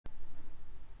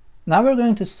Now we're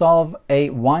going to solve a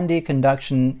 1D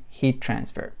conduction heat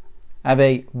transfer. I have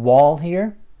a wall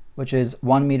here, which is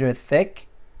 1 meter thick,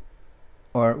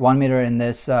 or 1 meter in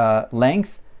this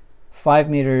length, 5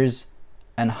 meters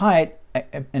in height,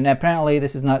 and apparently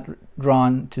this is not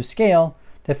drawn to scale.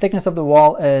 The thickness of the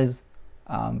wall is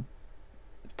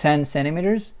 10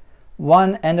 centimeters.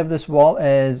 One end of this wall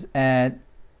is at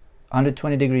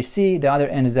 120 degrees C, the other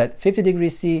end is at 50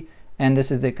 degrees C, and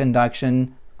this is the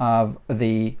conduction of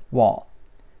the wall.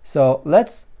 So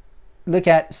let's look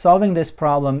at solving this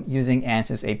problem using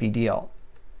ANSYS APDL.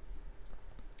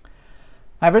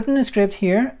 I've written a script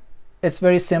here. It's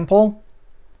very simple,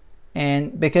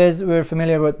 and because we're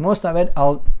familiar with most of it,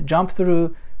 I'll jump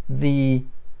through the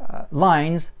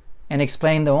lines and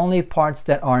explain the only parts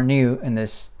that are new in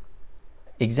this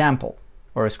example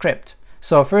or a script.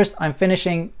 So first, I'm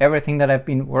finishing everything that I've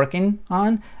been working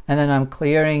on, and then I'm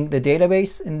clearing the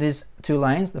database in these two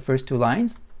lines, the first two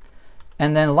lines.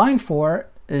 And then line 4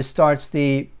 starts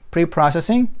the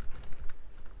pre-processing.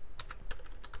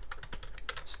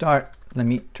 Let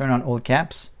me turn on all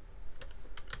caps.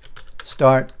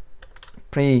 Start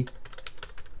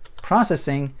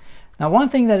pre-processing. Now, one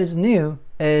thing that is new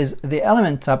is the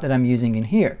element type that I'm using in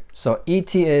here. So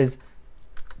ET is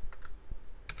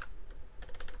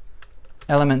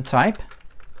element type.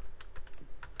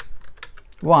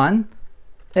 1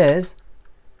 is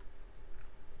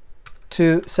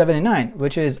 279,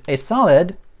 which is a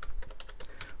solid,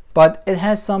 but it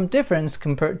has some difference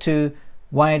compared to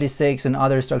 186 and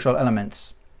other structural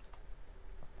elements.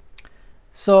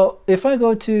 So if I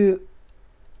go to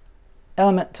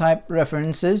element type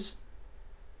references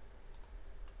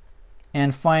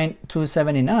and find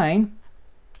 279,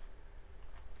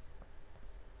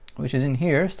 which is in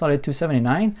here, solid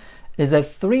 279, is a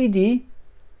 3D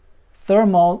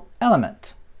thermal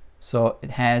element. So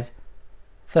it has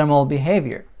thermal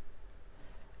behavior,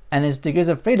 and its degrees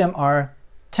of freedom are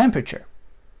temperature.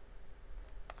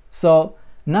 So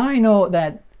now I know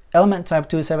that element type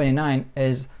 279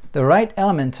 is the right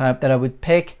element type that I would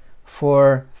pick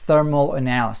for thermal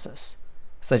analysis,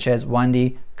 such as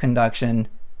 1D conduction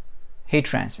heat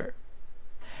transfer.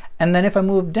 And then if I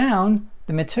move down,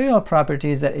 the material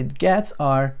properties that it gets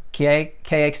are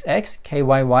KXX,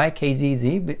 KYY,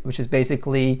 KZZ, which is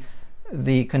basically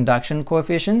the conduction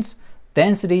coefficients,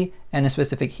 density, and a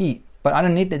specific heat. But I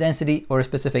don't need the density or a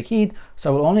specific heat,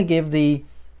 so I will only give the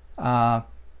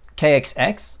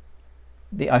KXX,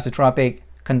 the isotropic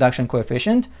conduction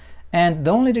coefficient, and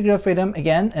the only degree of freedom,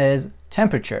 again, is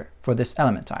temperature for this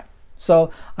element type.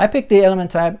 So I pick the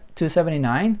element type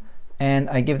 279, and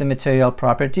I give the material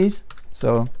properties.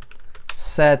 So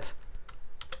set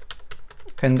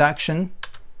conduction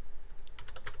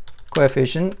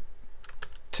coefficient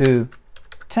to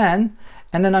 10,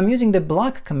 and then I'm using the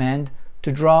block command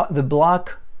to draw the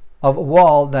block of a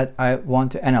wall that I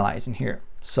want to analyze in here.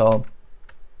 So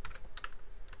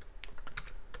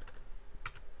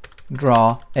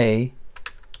draw a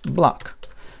block.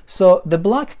 So the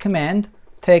block command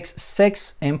takes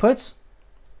 6 inputs.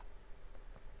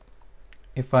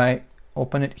 If I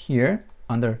open it here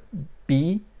under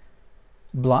B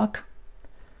block,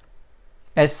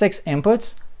 as 6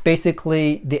 inputs,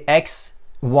 basically the X,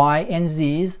 Y, and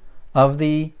Z's of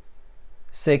the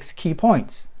 6 key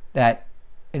points that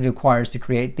it requires to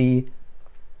create the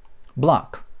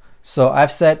block. So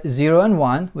I've set 0 and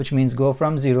 1, which means go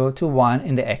from 0 to 1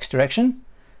 in the X direction,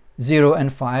 0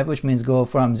 and 5, which means go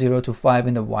from 0 to 5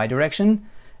 in the Y direction,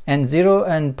 and 0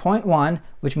 and 0.1,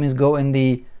 which means go in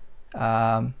the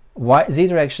Z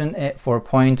direction for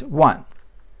 0.1.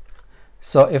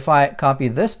 So if I copy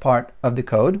this part of the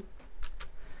code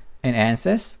in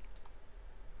ANSYS,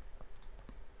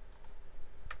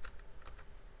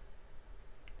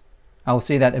 I'll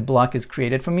see that a block is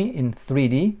created for me in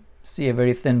 3D. See a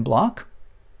very thin block.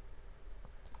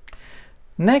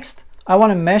 Next, I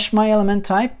want to mesh my element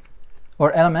type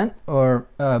or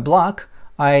block.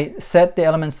 I set the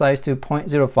element size to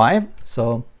 0.05.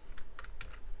 So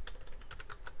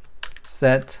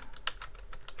set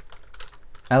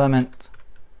element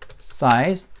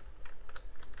size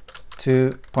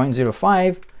to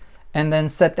 0.05, and then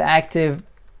set the active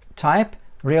type,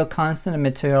 real constant, and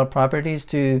material properties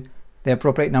to the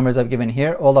appropriate numbers I've given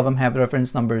here. All of them have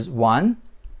reference numbers 1.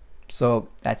 So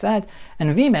that's that.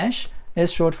 And vmesh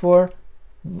is short for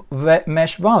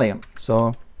mesh volume.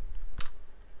 So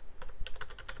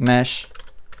mesh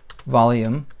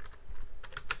volume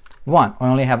 1. I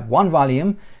only have one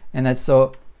volume, and that's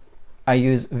so I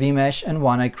use vmesh and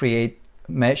 1. I create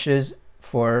meshes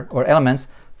for, or elements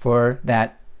for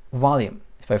that volume.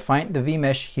 If I find the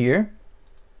vmesh here,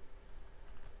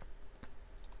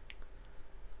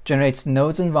 generates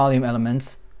nodes and volume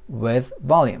elements with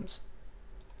volumes.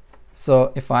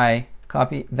 So if I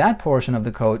copy that portion of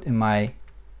the code in my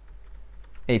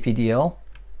APDL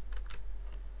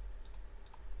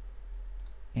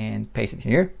and paste it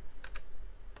here,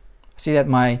 see that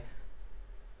my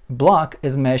block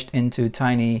is meshed into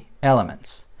tiny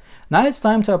elements. Now it's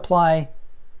time to apply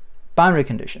boundary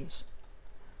conditions.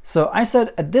 So I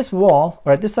said at this wall,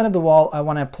 or at this side of the wall, I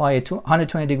want to apply a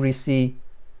 120 degrees C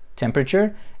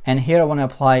temperature, and here I want to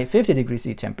apply 50 degrees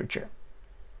C temperature.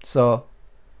 So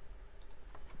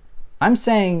I'm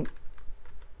saying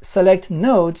select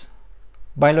nodes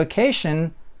by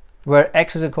location where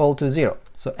x is equal to 0.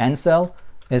 So N cell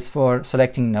is for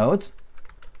selecting nodes,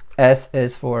 S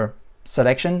is for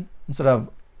selection instead of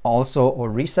also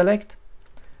or reselect.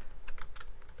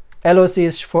 LOC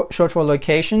is short for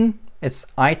location. It's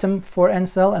item for N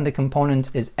cell, and the component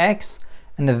is X,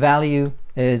 and the value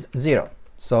is 0.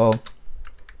 So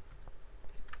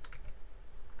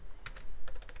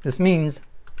this means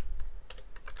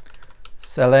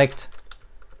select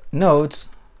nodes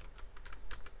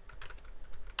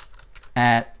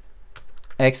at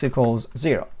x equals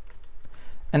 0.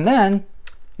 And then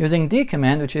using D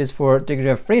command, which is for degree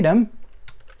of freedom,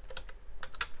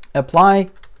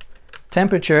 apply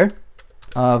temperature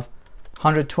of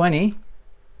 120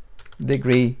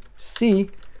 degree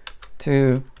C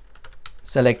to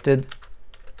selected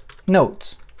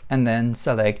nodes, and then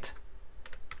select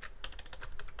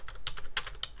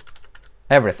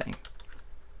everything.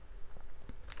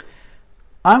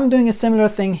 I'm doing a similar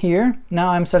thing here.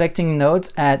 Now I'm selecting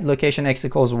nodes at location x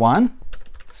equals 1.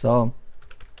 So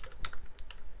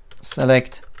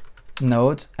select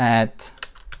nodes at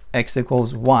x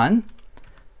equals 1,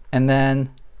 and then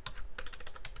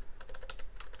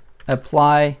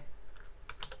apply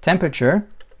temperature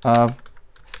of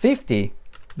 50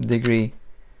 degree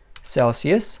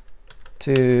Celsius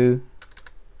to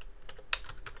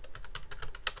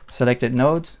selected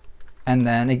nodes, and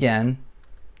then again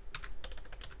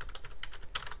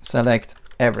select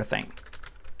everything.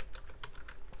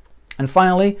 And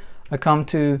finally, I come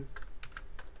to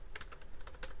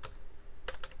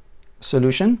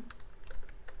solution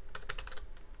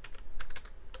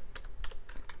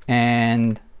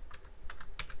and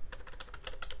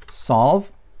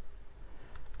solve,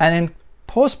 and in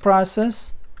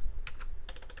post-processing,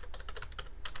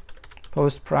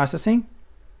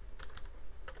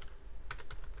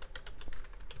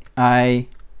 I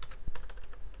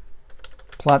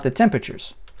plot the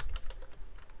temperatures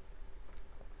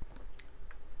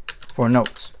for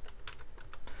nodes.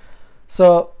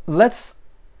 So let's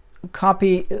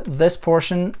copy this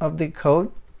portion of the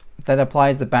code that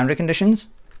applies the boundary conditions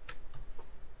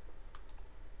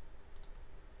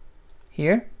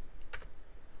here.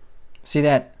 See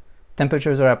that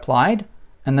temperatures are applied,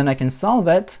 and then I can solve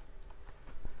it,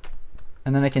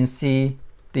 and then I can see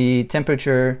the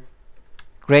temperature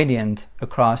gradient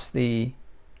across the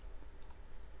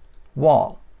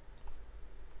wall.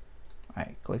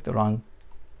 I clicked the wrong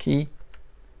key.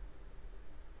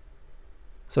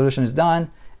 Solution is done,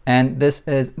 and this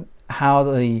is how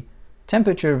the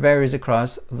temperature varies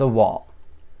across the wall.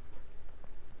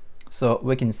 So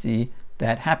we can see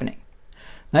that happening.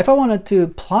 Now if I wanted to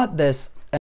plot this,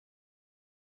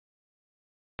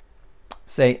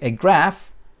 say a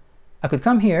graph, I could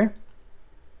come here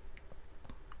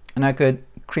and I could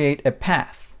create a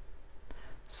path.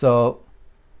 So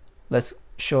let's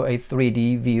show a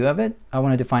 3D view of it. I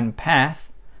want to define a path,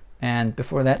 and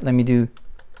before that let me do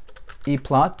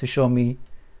eplot to show me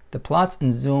the plots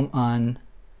and zoom on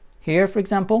here, for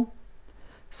example.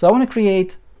 So I want to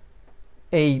create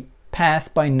a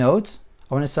path by nodes.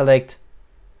 I want to select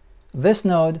this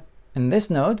node and this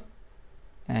node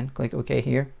and click OK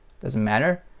here. Doesn't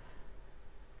matter.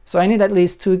 So I need at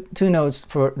least two nodes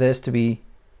for this to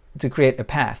create a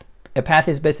path. A path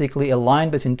is basically a line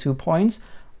between 2 points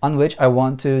on which I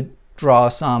want to draw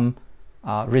some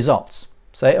results.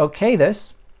 Say OK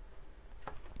this,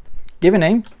 give a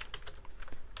name,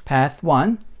 path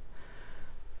 1,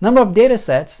 number of data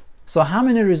sets, so how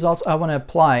many results I want to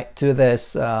apply to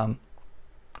this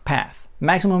path.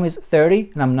 Maximum is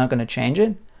 30, and I'm not going to change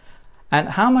it. And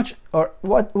how much, or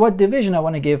what division I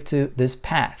want to give to this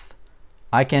path.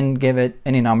 I can give it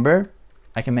any number.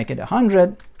 I can make it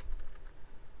 100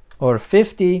 or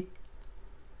 50,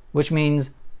 which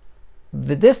means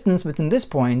the distance between this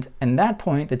point and that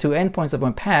point, the two endpoints of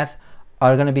my path,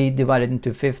 are going to be divided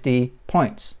into 50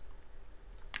 points.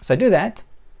 So I do that.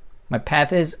 My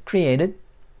path is created,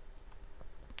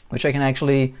 which I can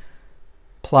actually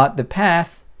plot the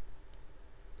path.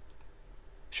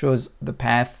 Shows the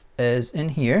path is in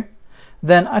here.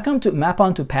 Then I come to map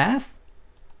onto path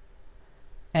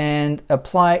and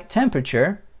apply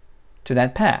temperature to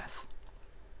that path.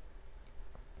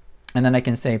 And then I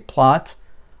can say plot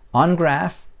on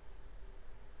graph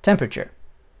temperature.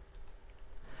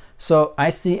 So I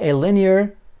see a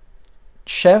linear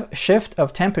shift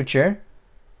of temperature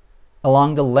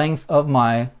along the length of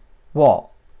my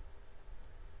wall,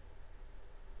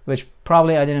 which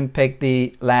probably I didn't pick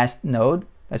the last node.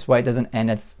 That's why it doesn't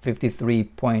end at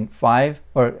 53.5,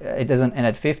 or it doesn't end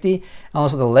at 50. And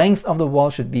also the length of the wall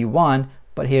should be 1,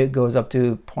 but here it goes up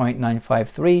to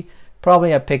 0.953.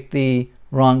 Probably I picked the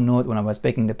wrong node when I was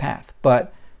picking the path,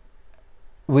 but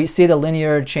we see the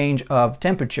linear change of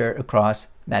temperature across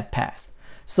that path.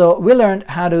 So we learned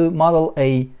how to model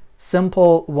a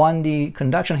simple 1D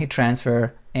conduction heat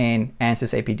transfer in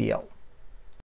ANSYS APDL.